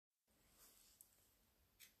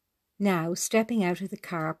Now, stepping out of the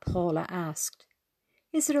car, Paula asked,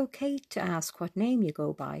 "Is it okay to ask what name you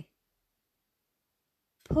go by?"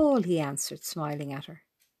 "Paul," he answered, smiling at her.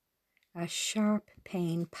 A sharp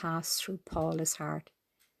pain passed through Paula's heart.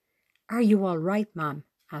 "Are you all right, ma'am?"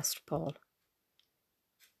 asked Paul.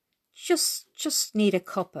 Just need a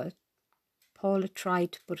cuppa." Paula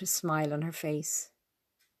tried to put a smile on her face.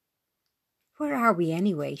 "Where are we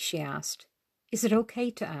anyway?" she asked. "Is it okay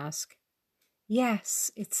to ask?"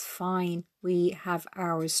 "Yes, it's fine. We have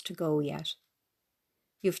hours to go yet."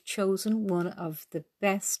 "You've chosen one of the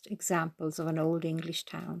best examples of an old English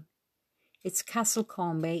town. It's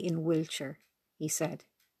Castlecombe in Wiltshire," he said.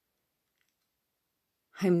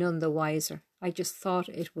 "I'm none the wiser. I just thought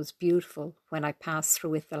it was beautiful when I passed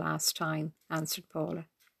through it the last time," answered Paula.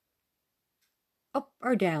 "Up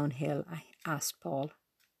or downhill?" I asked Paul.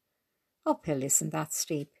 "Uphill isn't that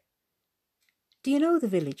steep." "Do you know the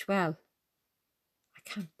village well?" I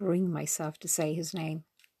can't bring myself to say his name.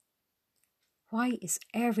 Why is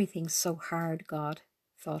everything so hard, God?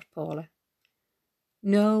 Thought Paula.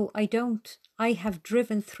 No, I don't. I have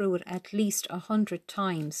driven through it at least 100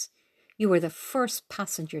 times. You were the first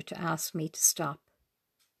passenger to ask me to stop.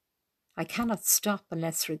 I cannot stop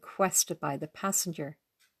unless requested by the passenger,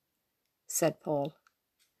 said Paul.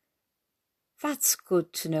 That's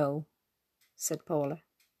good to know, said Paula,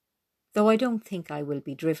 though I don't think I will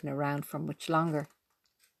be driven around for much longer.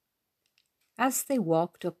 As they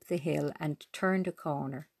walked up the hill and turned a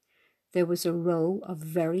corner, there was a row of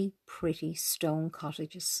very pretty stone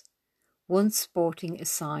cottages, one sporting a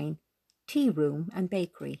sign, Tea Room and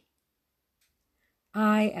Bakery.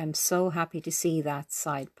 I am so happy to see that,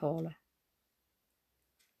 sighed Paula.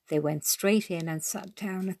 They went straight in and sat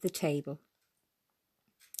down at the table.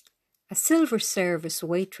 A silver service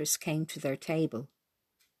waitress came to their table.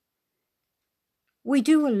 We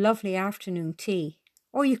do a lovely afternoon tea,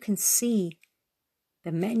 or you can see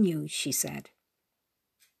the menu, she said.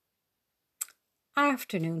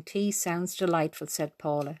 Afternoon tea sounds delightful, said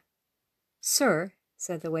Paula. Sir,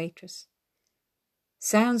 said the waitress.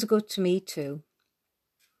 Sounds good to me too.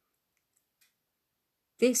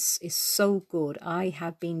 This is so good. I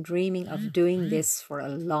have been dreaming of doing this for a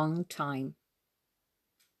long time,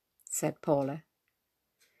 said Paula.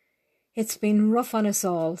 It's been rough on us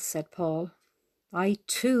all, said Paul. I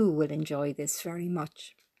too will enjoy this very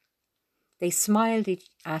much. They smiled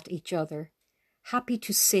at each other, happy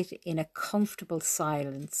to sit in a comfortable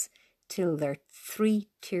silence till their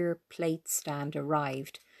 3-tier plate stand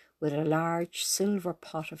arrived with a large silver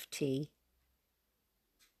pot of tea.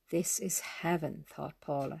 This is heaven, thought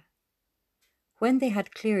Paula. When they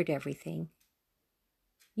had cleared everything,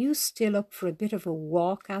 You still up for a bit of a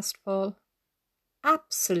walk? Asked Paul.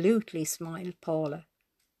 Absolutely, smiled Paula.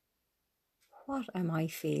 What am I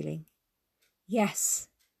feeling? Yes,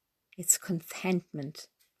 it's contentment,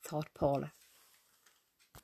 thought Paula.